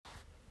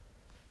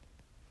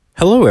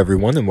Hello,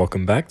 everyone, and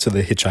welcome back to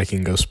the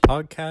Hitchhiking Ghost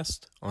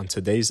podcast. On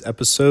today's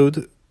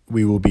episode,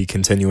 we will be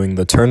continuing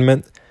the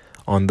tournament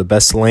on the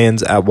best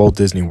lands at Walt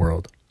Disney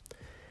World.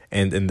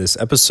 And in this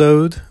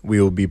episode,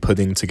 we will be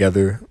putting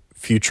together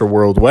Future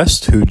World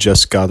West, who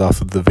just got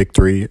off of the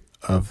victory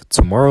of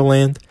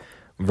Tomorrowland,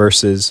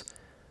 versus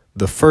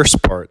the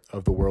first part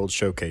of the World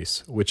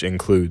Showcase, which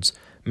includes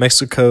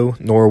Mexico,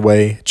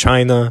 Norway,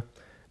 China,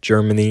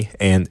 Germany,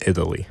 and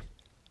Italy.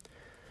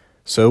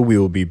 So we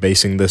will be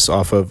basing this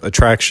off of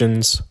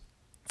attractions,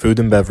 food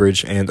and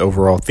beverage, and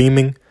overall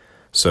theming.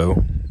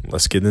 So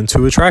let's get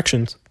into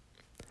attractions.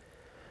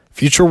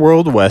 Future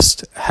World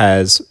West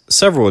has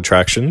several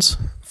attractions.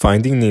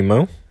 Finding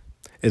Nemo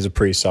is a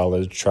pretty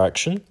solid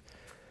attraction.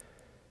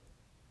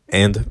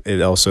 And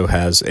it also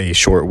has a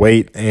short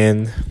wait,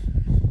 and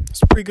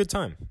it's a pretty good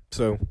time.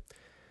 So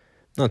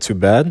not too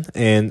bad.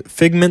 And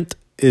Figment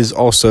is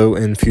also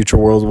in Future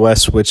World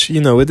West, which,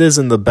 it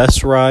isn't the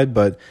best ride,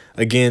 but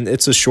again,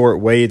 it's a short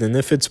wait, and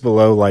if it's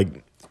below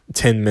like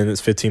 10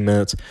 minutes, 15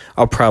 minutes,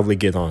 I'll probably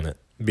get on it,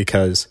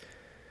 because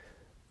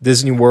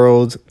Disney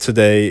World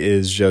today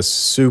is just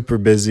super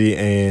busy,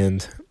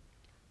 and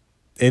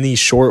any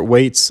short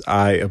waits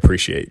I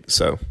appreciate.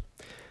 So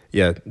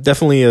yeah,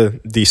 definitely a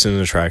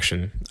decent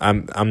attraction.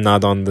 I'm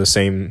not in the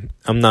same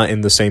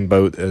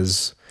boat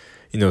as,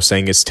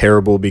 saying it's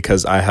terrible,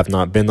 because I have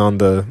not been on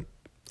the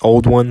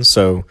old one,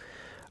 so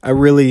I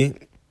really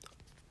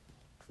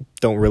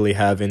don't really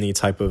have any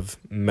type of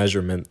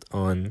measurement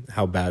on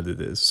how bad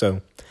it is. So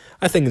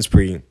I think it's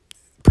pretty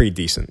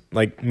decent,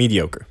 like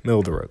mediocre, middle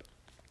of the road.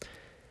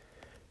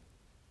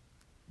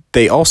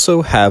 They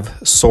also have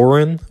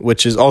Soarin',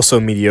 which is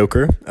also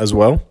mediocre as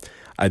well.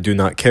 I do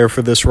not care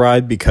for this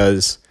ride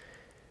because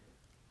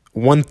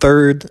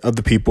 1/3 of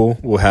the people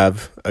will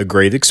have a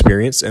great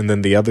experience, and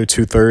then the other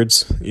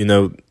 2/3,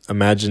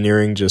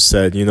 Imagineering just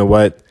said, you know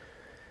what?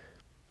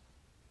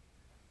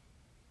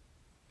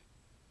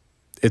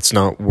 It's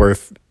not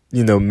worth,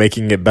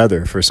 making it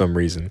better for some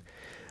reason.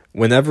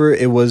 Whenever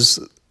it was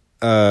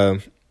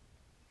the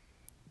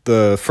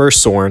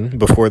first Soarin',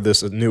 before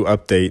this new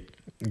update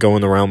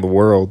going around the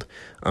world,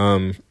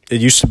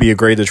 it used to be a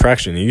great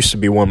attraction. It used to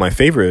be one of my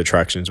favorite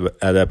attractions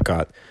at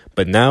Epcot.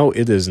 But now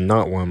it is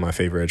not one of my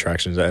favorite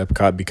attractions at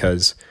Epcot,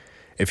 because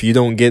if you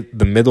don't get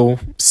the middle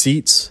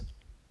seats,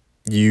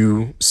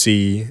 you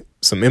see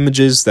some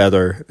images that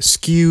are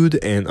skewed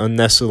and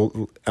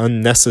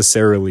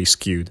unnecessarily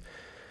skewed.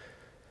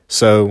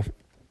 So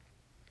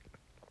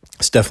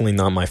it's definitely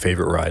not my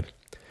favorite ride.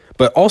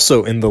 But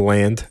also in the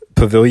Land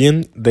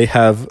Pavilion, they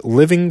have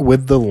Living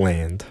with the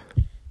Land.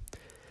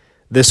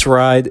 This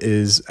ride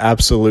is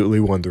absolutely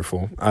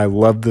wonderful. I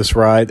love this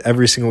ride.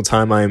 Every single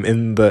time I am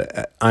in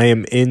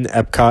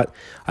Epcot,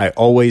 I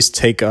always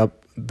take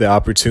up the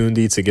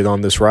opportunity to get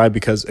on this ride,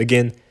 because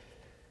again,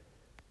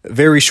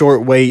 very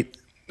short wait,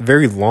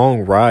 very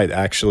long ride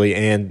actually,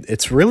 and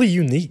it's really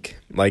unique.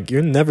 Like,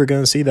 you're never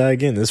going to see that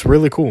again. It's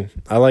really cool.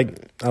 I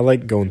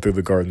like going through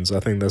the gardens. I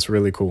think that's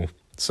really cool.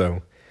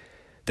 So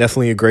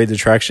definitely a great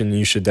attraction.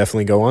 You should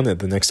definitely go on it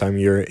the next time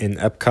you're in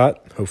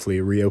Epcot. Hopefully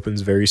it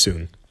reopens very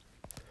soon.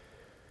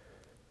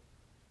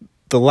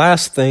 The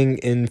last thing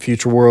in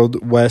Future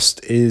World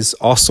West is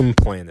Awesome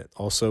Planet,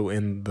 also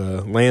in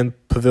the Land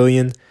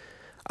Pavilion.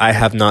 I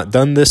have not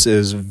done this. It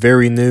is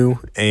very new,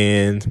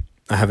 and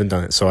I haven't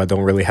done it, so I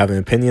don't really have an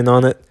opinion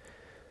on it.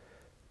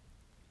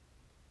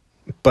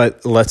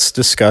 But let's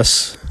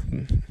discuss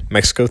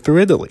Mexico through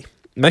Italy.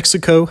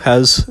 Mexico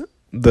has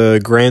the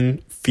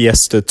Grand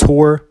Fiesta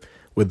Tour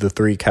with the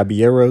Three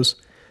Caballeros.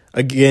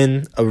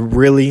 Again, a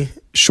really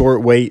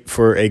short wait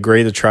for a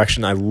great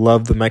attraction. I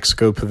love the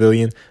Mexico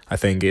Pavilion. I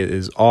think it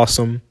is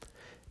awesome.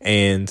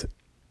 And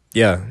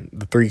yeah,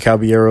 the Three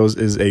Caballeros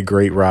is a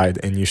great ride,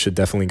 and you should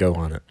definitely go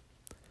on it.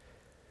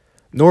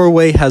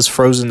 Norway has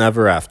Frozen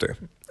Ever After.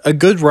 A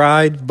good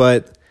ride,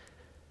 but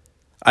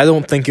I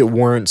don't think it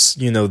warrants,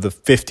 the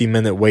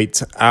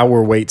 50-minute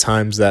hour wait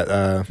times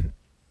that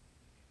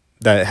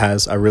it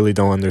has. I really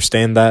don't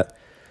understand that.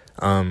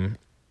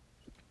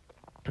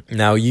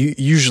 Now,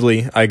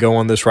 usually I go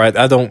on this ride.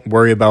 I don't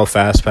worry about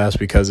Fast Pass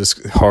because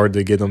it's hard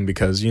to get them,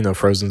 because,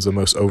 Frozen's the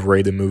most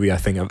overrated movie I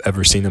think I've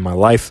ever seen in my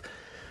life.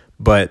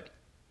 But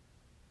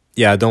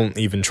yeah, I don't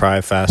even try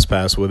a Fast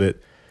Pass with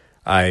it.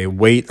 I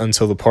wait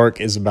until the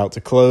park is about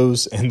to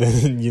close, and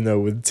then,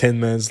 with 10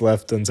 minutes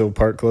left until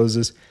park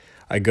closes,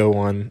 I go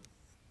on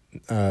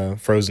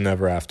Frozen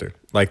Ever After.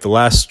 Like the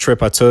last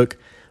trip I took,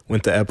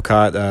 went to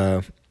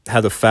Epcot,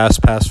 had a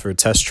Fast Pass for a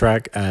test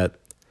track at,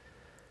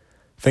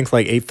 I think,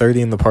 like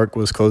 8:30, and the park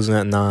was closing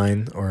at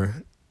 9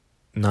 or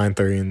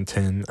 9:30 and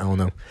 10. I don't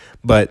know.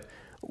 But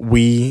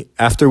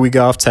after we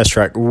got off test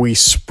track, we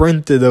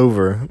sprinted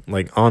over,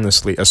 like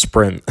honestly, a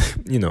sprint,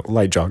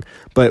 light jog.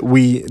 But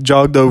we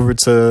jogged over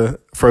to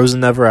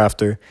Frozen Ever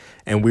After,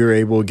 and we were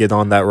able to get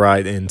on that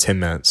ride in 10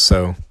 minutes.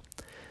 So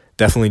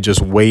definitely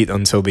just wait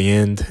until the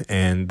end,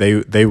 and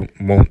they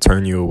won't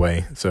turn you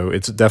away. So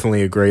it's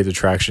definitely a great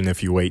attraction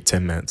if you wait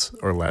 10 minutes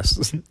or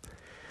less.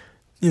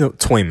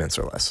 20 minutes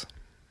or less.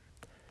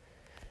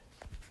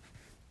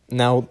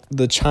 Now,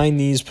 the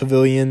Chinese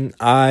pavilion,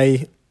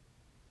 I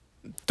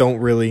don't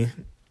really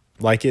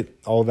like it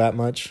all that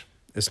much.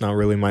 It's not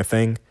really my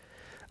thing.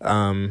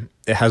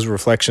 It has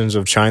reflections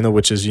of China,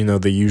 which is,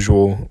 the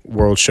usual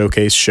World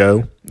Showcase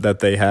show that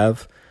they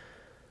have.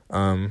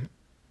 But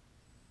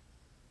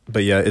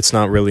yeah, it's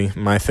not really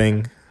my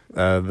thing.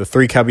 The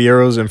Three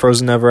Caballeros and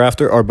Frozen Ever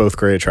After are both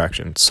great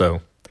attractions.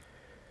 So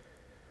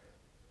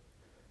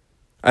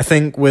I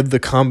think with the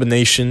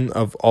combination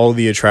of all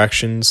the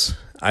attractions,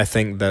 I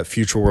think that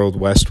Future World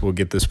West will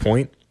get this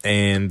point,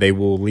 and they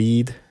will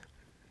lead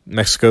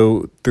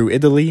Mexico through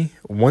Italy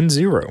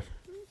 1-0.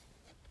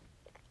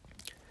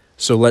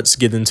 So let's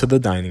get into the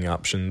dining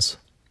options.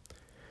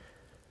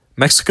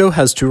 Mexico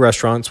has 2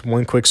 restaurants,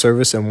 1 quick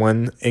service and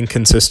 1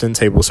 inconsistent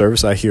table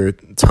service. I hear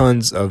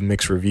tons of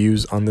mixed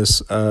reviews on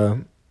this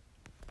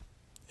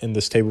in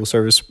this table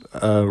service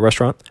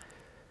restaurant.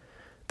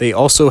 They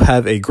also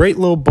have a great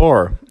little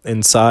bar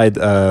inside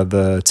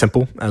the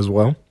temple as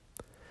well.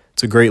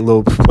 It's a great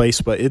little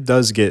place, but it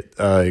does get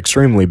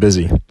extremely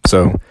busy.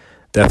 So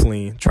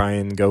definitely try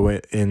and go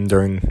in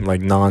during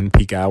like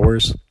non-peak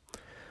hours.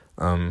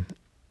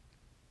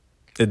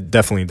 It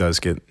definitely does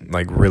get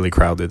like really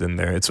crowded in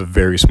there. It's a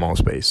very small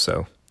space,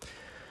 so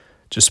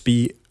just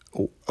be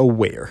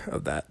aware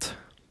of that.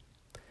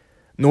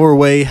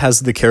 Norway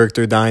has the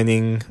character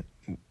dining,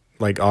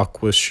 like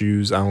aqua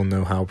shoes. I don't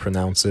know how to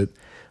pronounce it,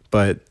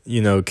 but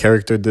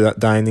character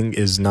dining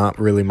is not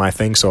really my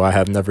thing, so I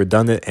have never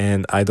done it,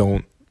 and I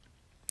don't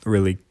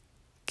really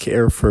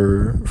care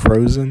for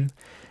Frozen,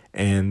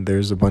 and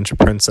there's a bunch of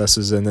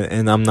princesses in it,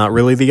 and I'm not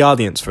really the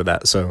audience for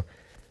that, so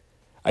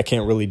I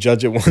can't really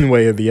judge it one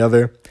way or the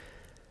other.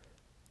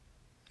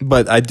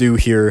 But I do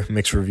hear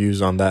mixed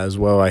reviews on that as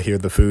well. I hear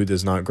the food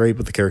is not great,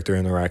 but the character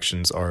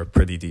interactions are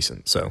pretty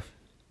decent. So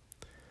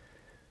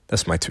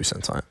that's my 2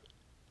 cents on it.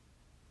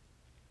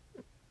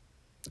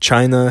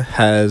 China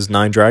has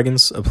Nine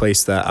Dragons, a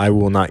place that I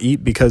will not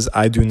eat because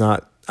I'm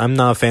not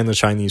a fan of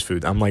Chinese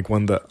food. I'm like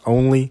one of the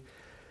only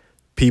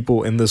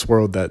people in this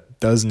world that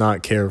does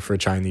not care for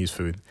Chinese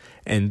food.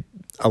 And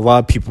a lot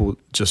of people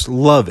just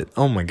love it.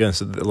 Oh my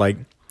goodness. Like,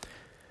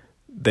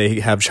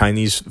 they have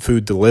Chinese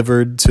food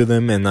delivered to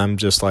them, and I'm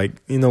just like,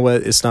 you know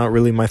what? It's not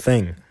really my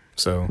thing.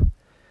 So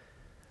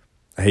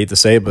I hate to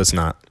say it, but it's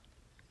not.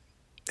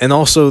 And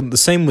also the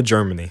same with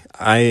Germany.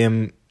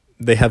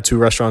 They have 2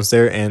 restaurants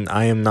there, and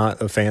I am not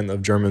a fan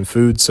of German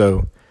food,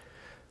 so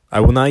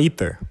I will not eat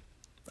there.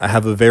 I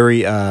have a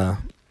very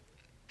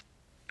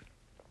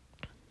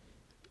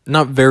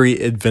not very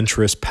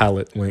adventurous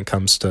palate when it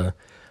comes to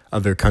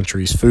other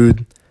countries'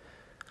 food.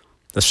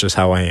 That's just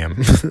how I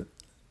am.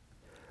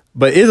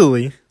 But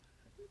Italy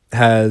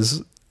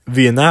has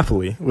Via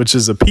Napoli, which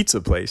is a pizza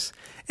place,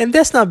 and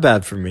that's not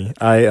bad for me.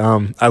 I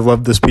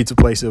love this pizza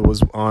place. It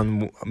was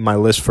on my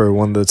list for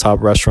one of the top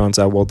restaurants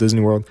at Walt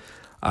Disney World.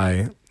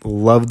 I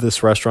love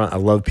this restaurant. I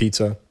love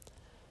pizza.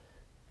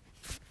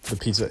 The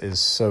pizza is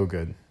so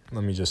good.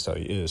 Let me just tell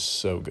you, it is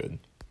so good.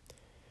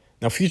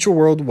 Now, Future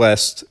World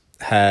West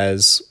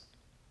has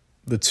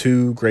the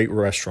 2 great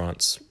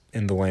restaurants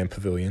in the Land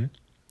Pavilion.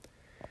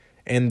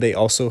 And they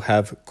also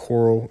have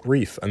Coral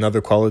Reef,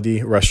 another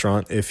quality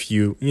restaurant if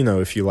you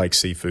like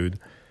seafood,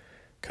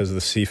 because the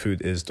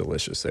seafood is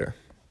delicious there.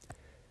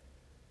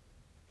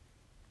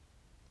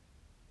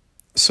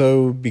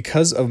 So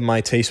because of my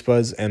taste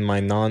buds and my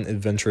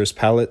non-adventurous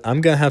palate,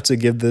 I'm going to have to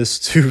give this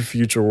to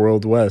Future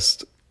World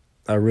West.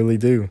 I really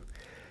do.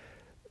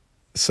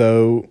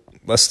 So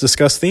let's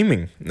discuss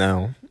theming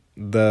now.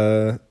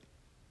 The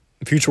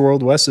Future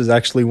World West is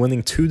actually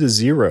winning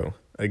 2-0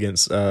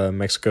 against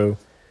Mexico,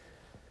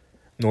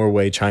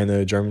 Norway,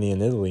 China, Germany,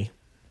 and Italy.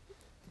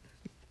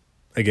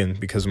 Again,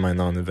 because of my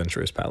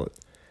non-adventurous palate.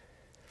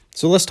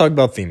 So let's talk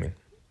about theming.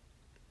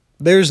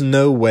 There's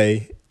no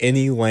way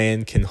any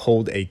land can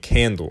hold a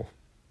candle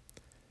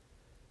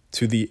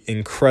to the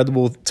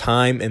incredible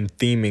time and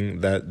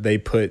theming that they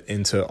put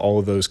into all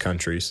of those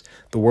countries.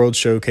 The World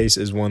Showcase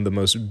is one of the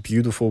most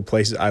beautiful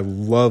places. I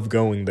love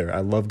going there.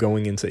 I love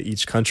going into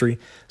each country.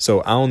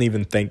 So I don't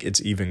even think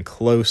it's even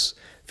close.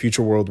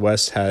 Future World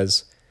West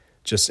has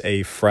just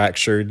a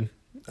fractured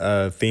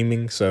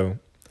theming, so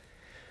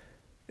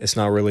it's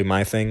not really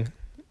my thing.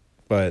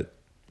 But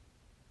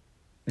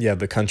yeah,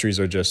 the countries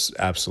are just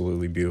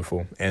absolutely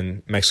beautiful,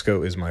 and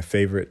Mexico is my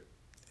favorite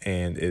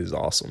and is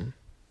awesome.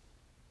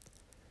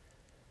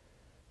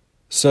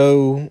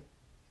 So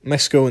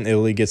Mexico and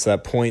Italy gets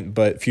that point,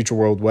 but Future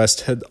World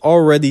West had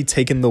already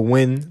taken the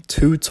win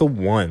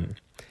 2-1,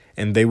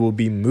 and they will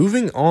be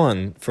moving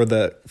on for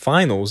the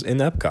finals in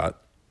Epcot.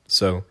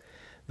 So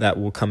that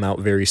will come out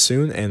very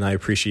soon, and I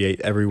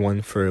appreciate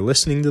everyone for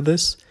listening to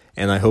this,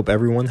 and I hope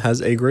everyone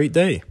has a great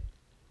day.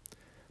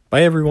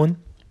 Bye, everyone.